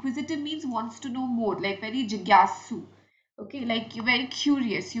inquisitive. Inquisitive means wants to know more, like very jigyasu. Okay, like you're very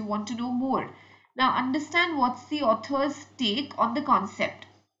curious, you want to know more. Now understand what's the author's take on the concept.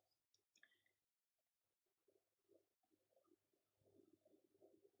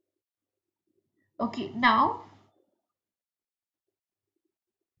 Okay, now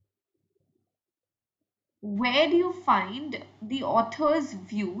where do you find the author's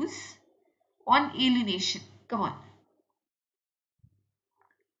views on alienation? Come on.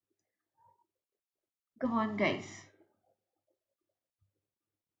 Come on, guys.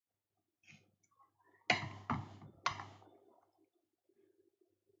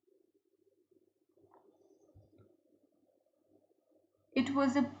 It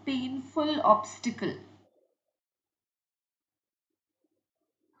was a painful obstacle.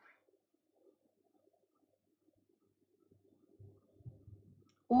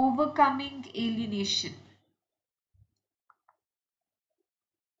 Overcoming alienation.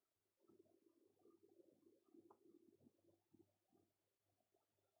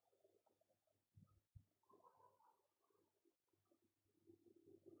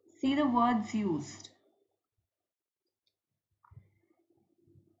 See the words used.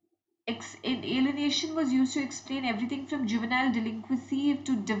 Alienation was used to explain everything from juvenile delinquency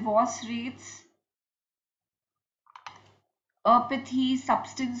to divorce rates, apathy,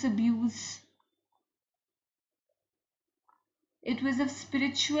 substance abuse. It was a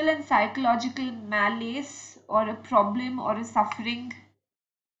spiritual and psychological malaise, or a problem, or a suffering.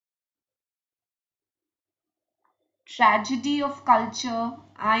 Tragedy of culture,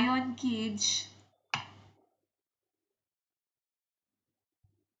 iron cage.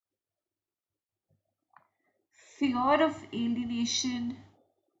 Fear of alienation.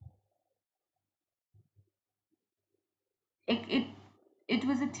 It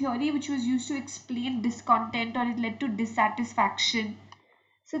was a theory which was used to explain discontent, or it led to dissatisfaction.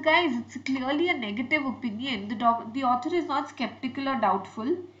 So guys, it's clearly a negative opinion. The author is not skeptical or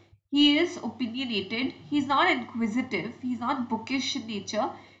doubtful. He is opinionated. He's not inquisitive. He's not bookish in nature.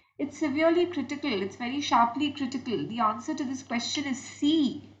 It's severely critical. It's very sharply critical. The answer to this question is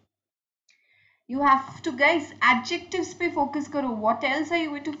C. You have to, guys, adjectives pe focus karo. What else are you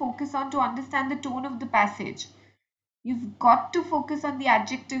going to focus on to understand the tone of the passage? You've got to focus on the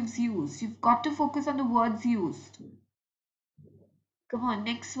adjectives used. You've got to focus on the words used. Come on,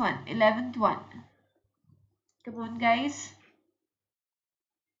 next one, 11th one. Come on, guys.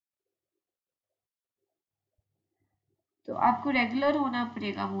 तो आपको regular होना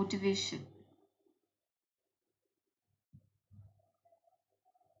पड़ेगा motivation.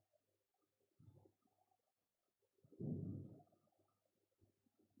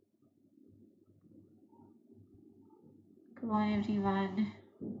 Come on, everyone.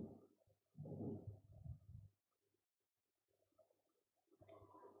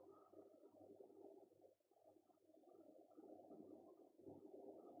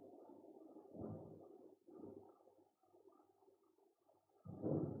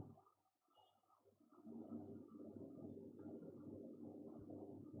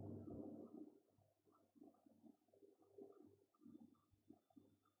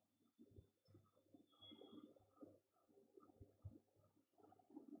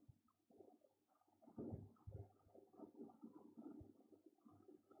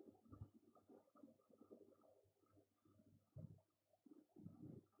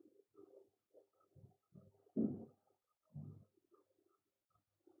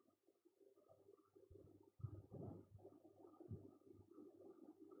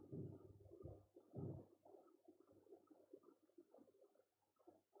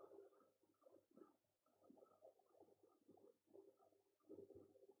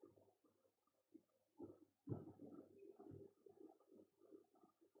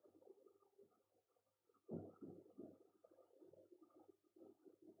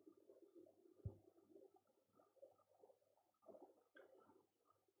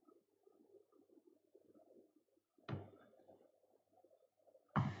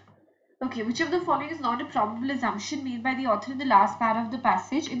 Okay, which of the following is not a probable assumption made by the author in the last part of the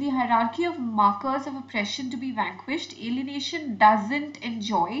passage? In the hierarchy of markers of oppression to be vanquished, alienation doesn't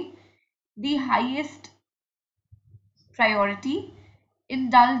enjoy the highest priority.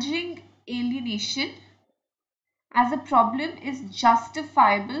 Indulging alienation as a problem is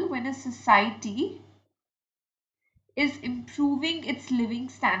justifiable when a society is improving its living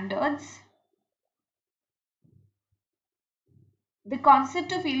standards. The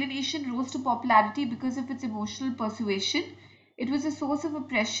concept of alienation rose to popularity because of its emotional persuasion. It was a source of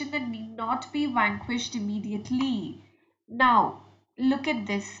oppression that need not be vanquished immediately. Now, look at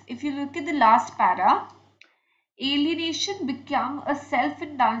this. If you look at the last para, alienation became a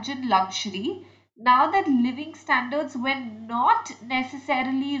self-indulgent luxury now that living standards were not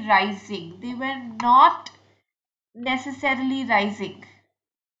necessarily rising. They were not necessarily rising.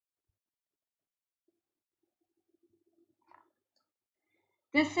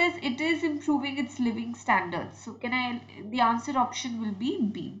 This says it is improving its living standards. So the answer option will be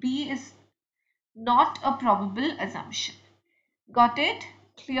B. B is not a probable assumption. Got it?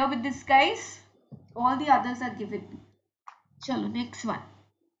 Clear with this, guys? All the others are given. Chalo, next one.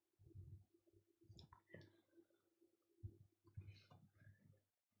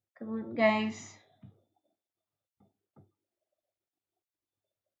 Come on, guys.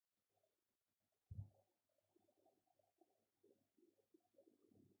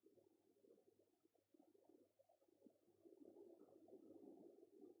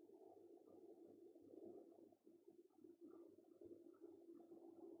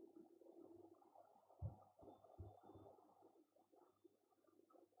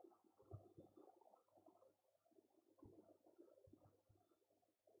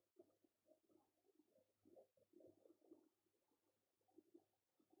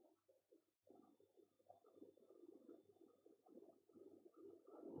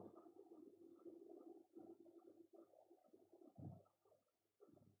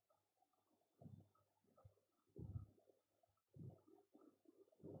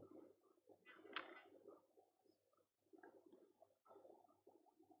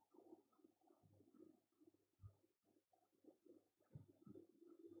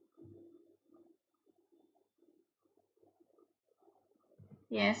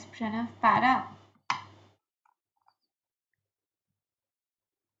 Yes, Pranav, para.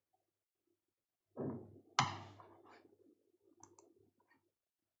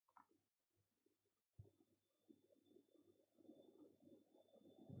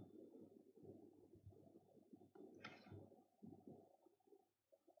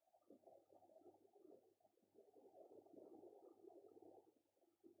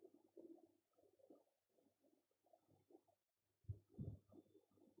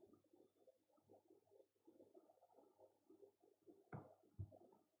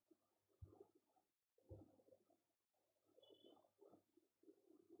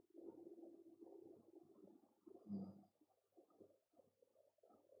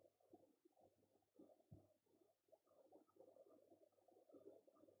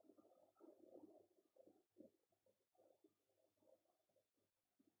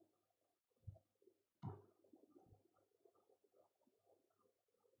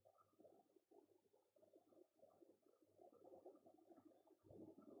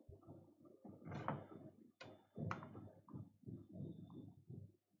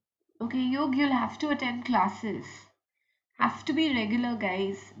 Okay, Yog, you'll have to attend classes. Have to be regular,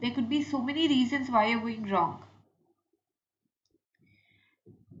 guys. There could be so many reasons why you're going wrong.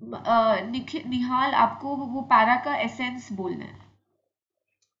 निहाल आपको वो para का essence बोलना है.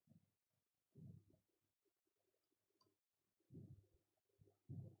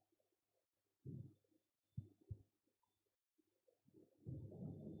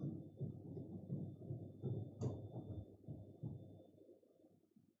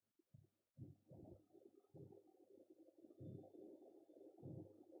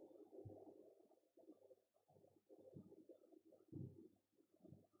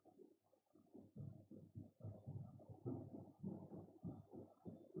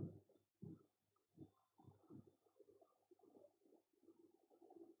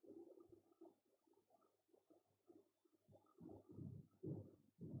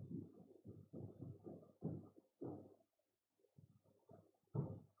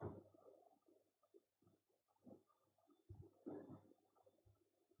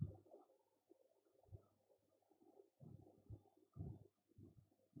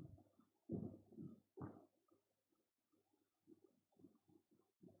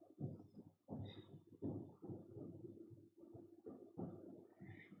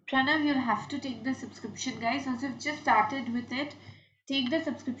 Pranav, you'll have to take the subscription, guys. Once you've just started with it, Take the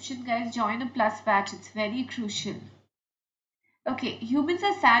subscription, guys. Join a plus batch. It's very crucial. Okay, humans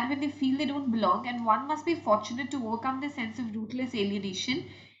are sad when they feel they don't belong, and one must be fortunate to overcome the sense of rootless alienation.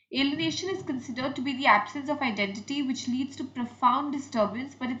 Alienation is considered to be the absence of identity, which leads to profound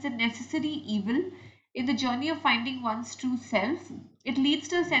disturbance, but it's a necessary evil in the journey of finding one's true self. It leads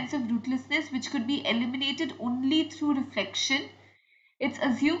to a sense of rootlessness, which could be eliminated only through reflection. It's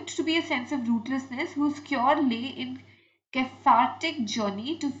assumed to be a sense of rootlessness whose cure lay in cathartic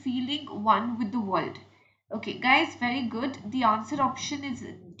journey to feeling one with the world. Okay, guys, very good. The answer option is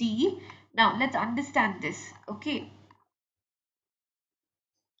D. Now, let's understand this. Okay.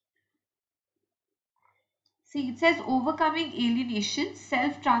 See, it says overcoming alienation,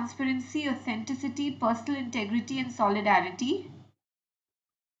 self-transparency, authenticity, personal integrity, and solidarity.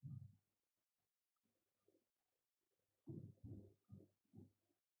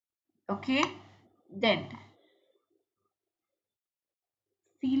 Okay. Then,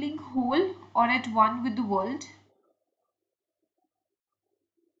 feeling whole or at one with the world.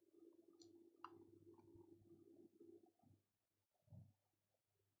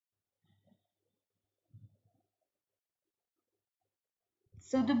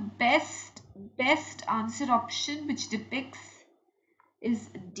 So the best answer option which depicts is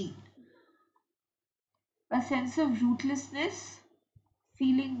D. A sense of rootlessness,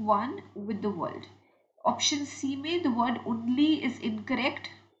 feeling one with the world. Option C may the word only is incorrect.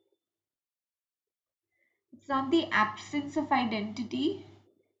 It's not the absence of identity,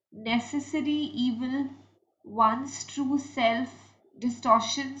 necessary evil, one's true self,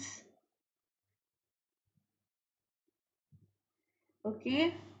 distortions.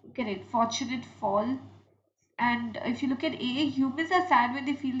 Okay, correct. Fortunate fall. And if you look at A, humans are sad when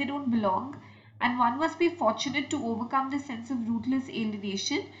they feel they don't belong, and one must be fortunate to overcome the sense of rootless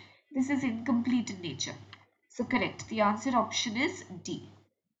alienation. This is incomplete in nature. So correct. The answer option is D.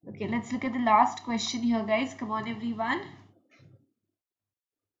 Okay, let's look at the last question here, guys. Come on, everyone.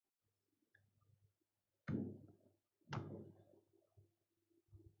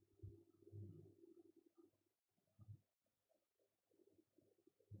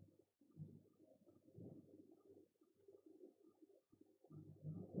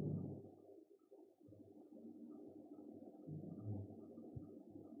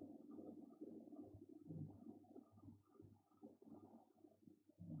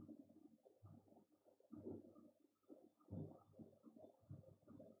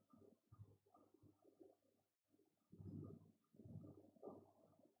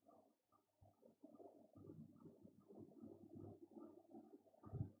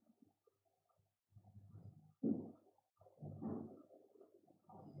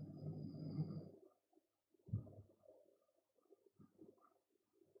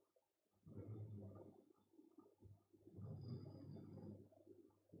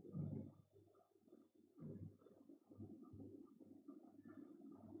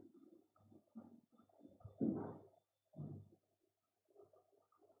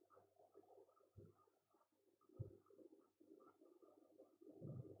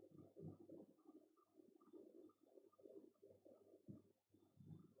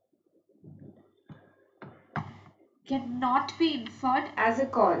 Cannot be inferred as a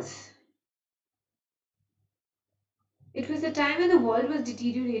cause. It was a time when the world was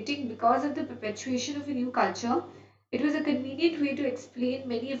deteriorating because of the perpetuation of a new culture. It was a convenient way to explain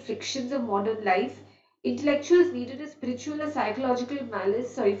many afflictions of modern life. Intellectuals needed a spiritual or physiological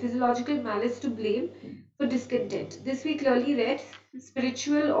malice to blame for discontent. This we clearly read,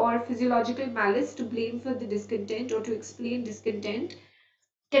 spiritual or physiological malice to blame for the discontent or to explain discontent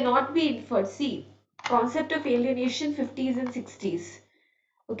cannot be inferred. See, concept of alienation 50s and 60s.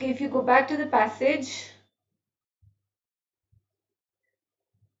 Okay, if you go back to the passage,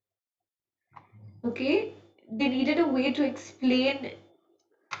 okay, they needed a way to explain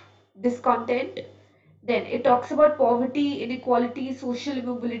discontent. Then it talks about poverty, inequality, social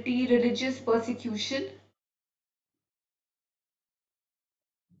immobility, religious persecution.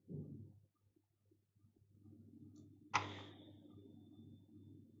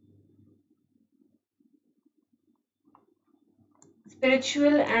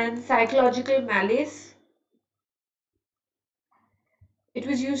 Spiritual and psychological malice. It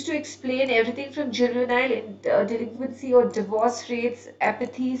was used to explain everything from juvenile delinquency or divorce rates,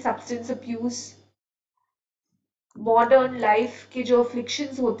 apathy, substance abuse, modern life के जो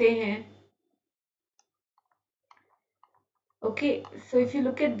afflictions होते हैं. Okay, so if you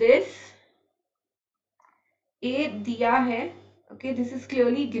look at this, A दिया है. Okay, this is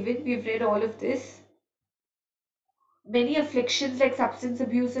clearly given. We've read all of this. Many afflictions like substance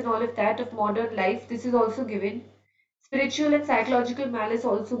abuse and all of that of modern life. This is also given. Spiritual and psychological malice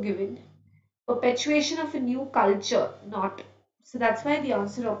also given. Perpetuation of a new culture, not. So that's why the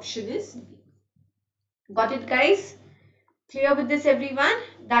answer option is B. Got it, guys? Clear with this, everyone?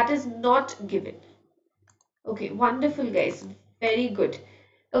 That is not given. Okay, wonderful, guys. Very good.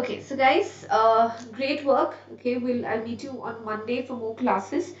 Okay, so guys, great work. Okay, I'll meet you on Monday for more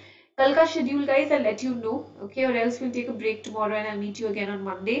classes. Kal ka schedule, guys, I'll let you know. Okay, or else we'll take a break tomorrow and I'll meet you again on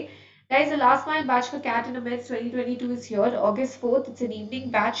Monday. Guys, the last mile batch for CAT and AMETS 2022 is here, August 4th. It's an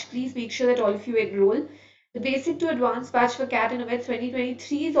evening batch. Please make sure that all of you enroll. The basic to advanced batch for CAT and AMETS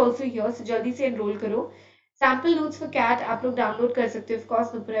 2023 is also here, so jaldi se enroll karo. Sample notes for CAT आप लोग download कर सकते हो. Of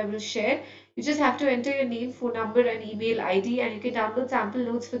course, Nupur I will share. You just have to enter your name, phone number, and email ID, and you can download sample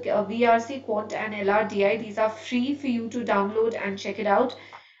notes for VRC, Quant, and LRDI. These are free for you to download and check it out.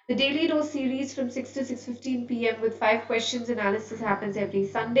 The Daily Dose series from 6 to 6:15 p.m. with 5 questions analysis happens every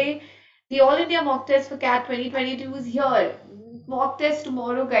Sunday. The All India mock test for CAT 2022 is here. Mock test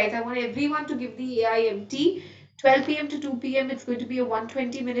tomorrow, guys. I want everyone to give the AIMT. 12 p.m. to 2 p.m. It's going to be a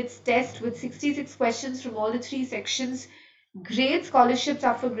 120 minutes test with 66 questions from all the 3 sections. Great scholarships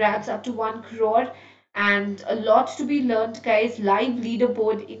up for grabs up to 1 crore and a lot to be learned, guys. Live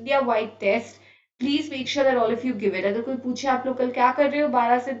leaderboard, India wide test. Please make sure that all of you give it. अगर कोई पूछे आप लोग कल क्या कर रहे हो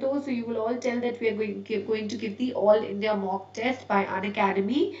 12 से 2, so you will all tell that we are going to give the All India mock test by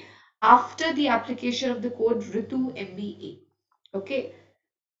Unacademy after the application of the code Ritu MBA. Okay.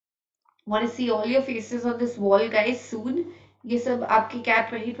 Want to see all your faces on this wall, guys, soon. ये सब आपके CAT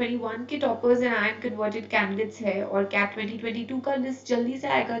 2021 के toppers and IM converted candidates है और CAT 2022 का list जल्दी से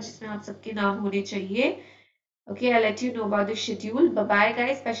आएगा जिसमें आप सबके नाम होने चाहिए. Okay, I'll let you know about the schedule. Bye bye,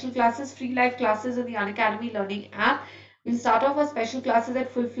 guys. Special classes, free live classes in the Unacademy Learning app. We'll start off our special classes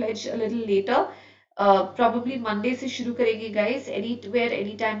at full-fledged a little later. Probably Monday se shuru karenge, guys. Anywhere,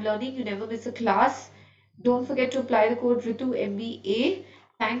 anytime learning. You never miss a class. Don't forget to apply the code Ritu MBA.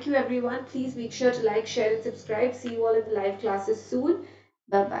 Thank you, everyone. Please make sure to like, share, and subscribe. See you all in the live classes soon.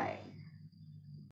 Bye bye.